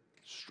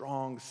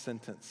strong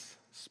sentence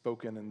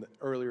spoken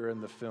earlier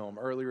in the film,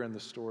 earlier in the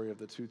story of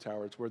the Two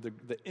Towers, where the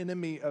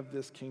enemy of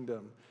this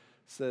kingdom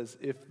says,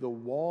 if the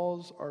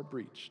walls are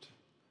breached,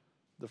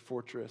 the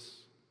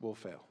fortress will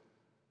fail.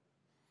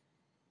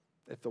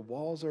 If the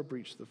walls are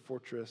breached, the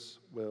fortress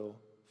will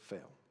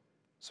fail.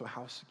 So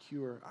how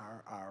secure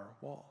are our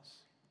walls?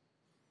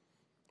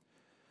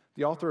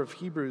 The author of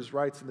Hebrews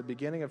writes in the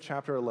beginning of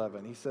chapter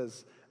 11, he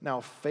says,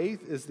 now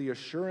faith is the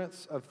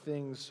assurance of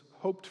things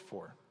hoped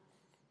for,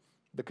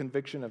 the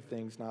conviction of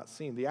things not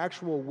seen. The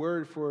actual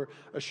word for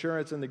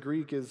assurance in the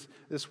Greek is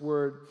this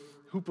word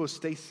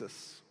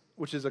hypostasis,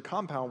 which is a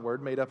compound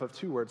word made up of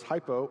two words,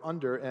 hypo,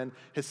 under, and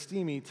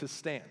histemi, to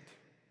stand,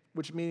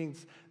 which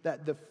means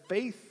that the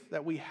faith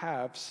that we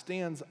have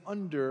stands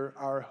under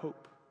our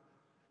hope.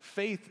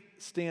 Faith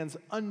stands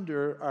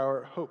under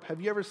our hope.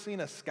 Have you ever seen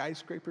a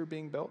skyscraper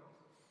being built?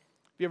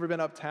 Have you ever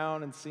been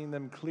uptown and seen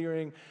them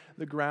clearing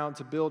the ground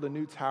to build a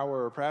new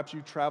tower? Or perhaps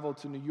you traveled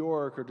to New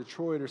York or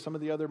Detroit or some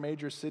of the other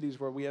major cities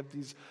where we have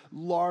these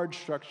large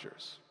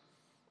structures.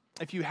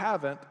 If you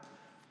haven't,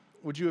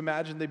 would you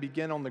imagine they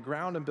begin on the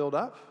ground and build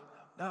up?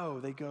 No,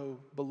 they go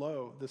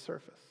below the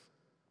surface.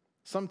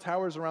 Some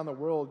towers around the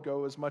world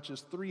go as much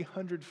as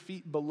 300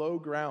 feet below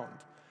ground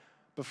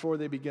before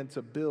they begin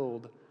to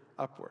build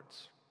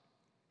upwards.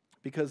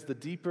 Because the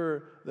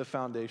deeper the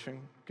foundation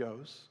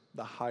goes,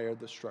 the higher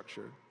the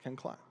structure can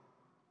climb.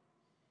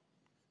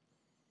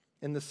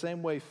 In the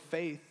same way,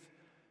 faith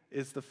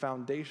is the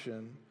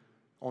foundation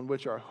on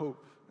which our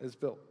hope is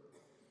built.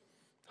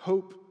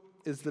 Hope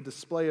is the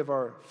display of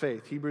our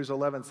faith. Hebrews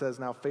 11 says,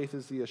 now faith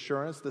is the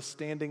assurance, the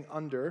standing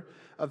under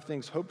of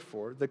things hoped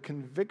for, the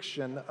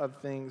conviction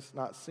of things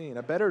not seen.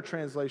 A better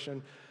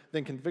translation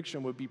than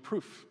conviction would be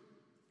proof.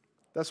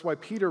 That's why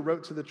Peter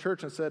wrote to the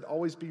church and said,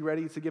 always be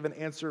ready to give an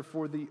answer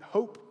for the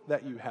hope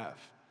that you have.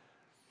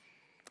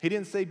 He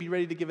didn't say be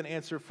ready to give an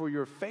answer for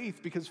your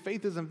faith, because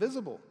faith is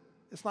invisible.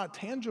 It's not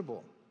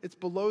tangible. It's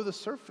below the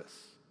surface.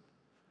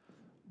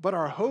 But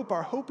our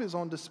hope is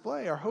on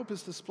display. Our hope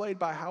is displayed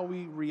by how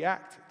we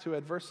react to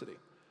adversity,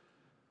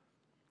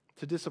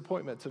 to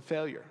disappointment, to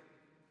failure.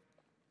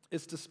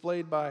 It's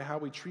displayed by how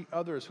we treat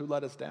others who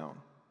let us down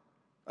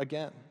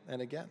again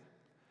and again.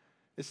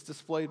 It's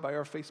displayed by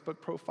our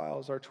Facebook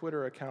profiles, our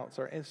Twitter accounts,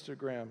 our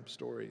Instagram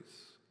stories.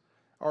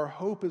 Our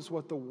hope is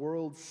what the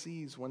world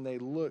sees when they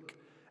look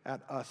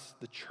at us,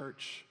 the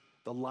church,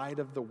 the light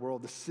of the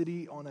world, the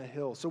city on a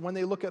hill. So when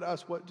they look at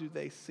us, what do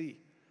they see?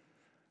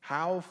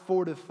 How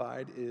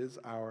fortified is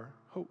our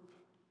hope?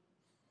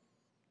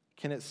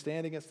 Can it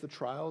stand against the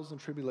trials and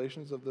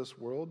tribulations of this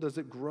world? Does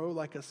it grow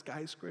like a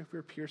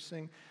skyscraper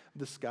piercing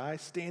the sky,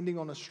 standing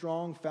on a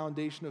strong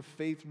foundation of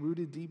faith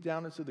rooted deep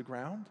down into the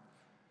ground?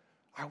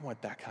 I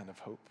want that kind of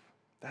hope.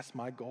 That's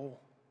my goal.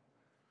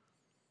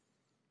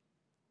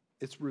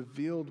 It's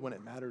revealed when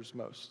it matters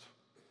most.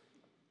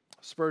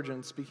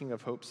 Spurgeon, speaking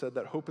of hope, said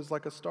that hope is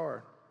like a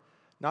star,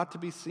 not to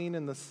be seen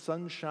in the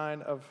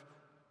sunshine of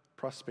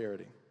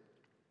prosperity,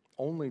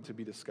 only to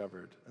be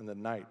discovered in the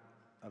night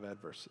of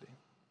adversity.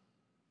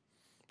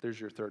 There's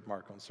your third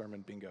mark on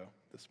sermon bingo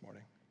this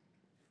morning.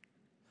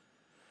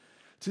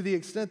 To the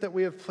extent that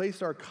we have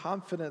placed our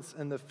confidence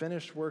in the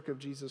finished work of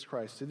Jesus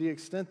Christ, to the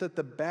extent that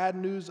the bad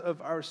news of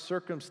our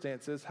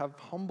circumstances have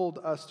humbled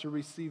us to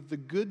receive the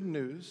good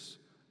news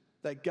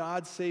that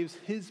God saves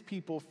his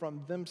people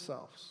from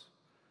themselves,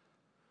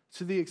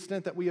 to the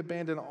extent that we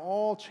abandon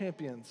all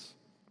champions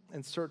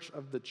in search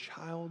of the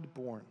child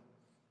born,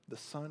 the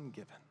Son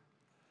given,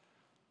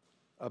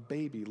 a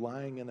baby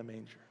lying in a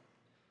manger,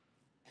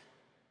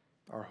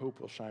 our hope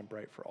will shine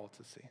bright for all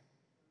to see.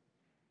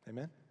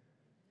 Amen?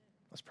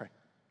 Let's pray.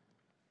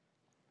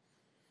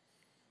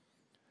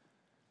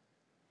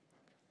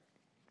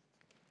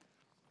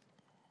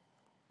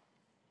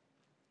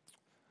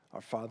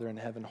 Our Father in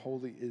heaven,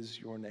 holy is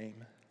your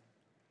name.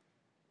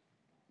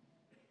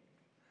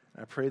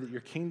 I pray that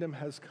your kingdom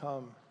has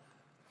come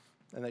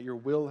and that your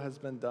will has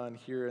been done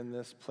here in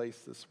this place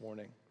this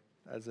morning,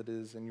 as it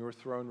is in your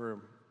throne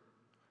room,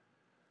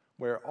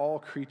 where all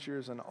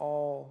creatures and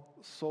all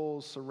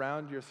souls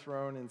surround your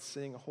throne and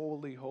sing,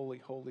 "Holy, holy,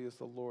 holy is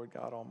the Lord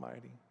God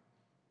Almighty."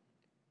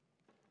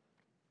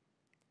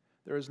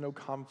 There is no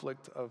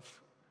conflict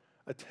of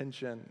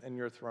attention in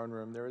your throne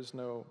room. There is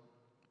no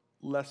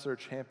lesser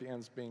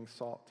champions being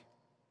sought.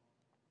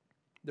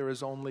 There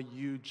is only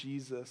you,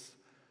 Jesus,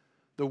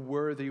 the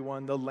worthy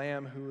one, the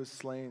Lamb who was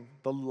slain,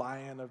 the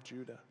Lion of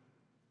Judah.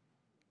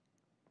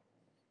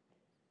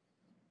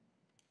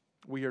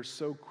 We are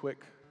so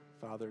quick,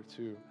 Father,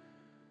 to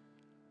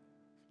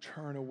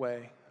turn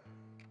away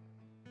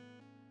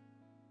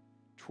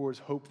towards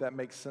hope that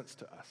makes sense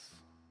to us.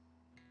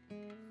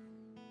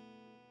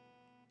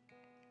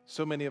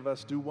 So many of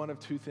us do one of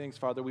two things,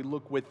 Father. We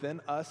look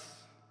within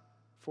us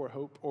for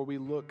hope, or we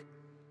look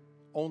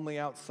only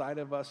outside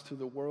of us to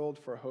the world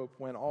for hope,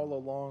 when all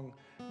along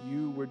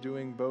you were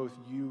doing both.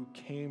 You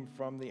came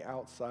from the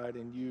outside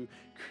and you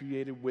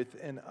created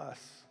within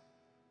us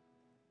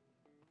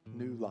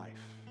new life.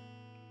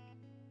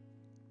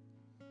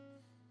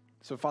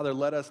 So, Father,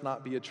 let us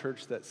not be a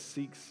church that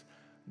seeks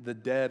the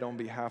dead on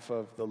behalf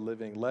of the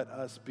living. Let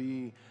us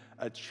be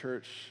a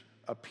church,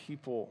 a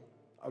people,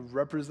 a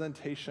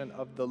representation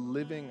of the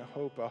living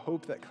hope, a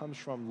hope that comes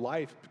from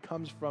life,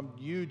 comes from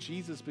you,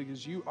 Jesus,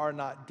 because you are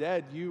not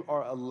dead. You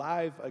are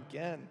alive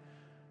again.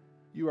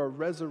 You are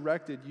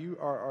resurrected. You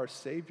are our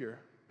Savior,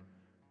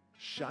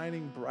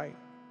 shining bright.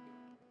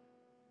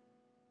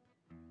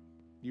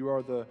 You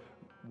are the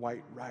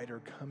white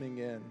rider coming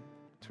in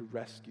to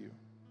rescue.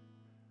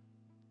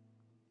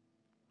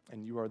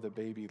 And you are the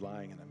baby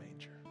lying in a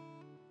manger.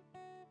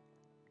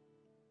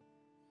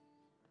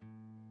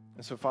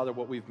 And so, Father,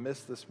 what we've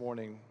missed this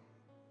morning,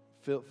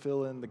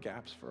 fill in the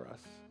gaps for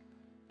us.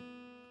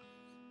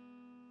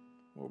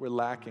 What we're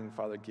lacking,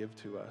 Father, give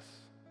to us.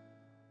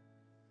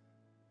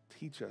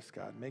 Teach us,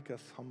 God. Make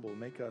us humble.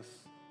 Make us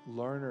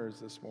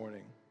learners this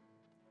morning.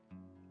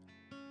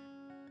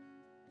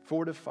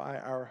 Fortify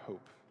our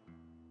hope.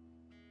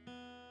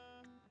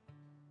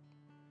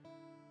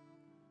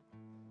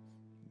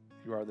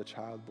 You are the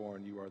child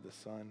born. You are the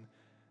Son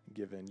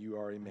given. You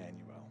are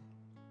Emmanuel.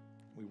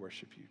 We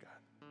worship you, God.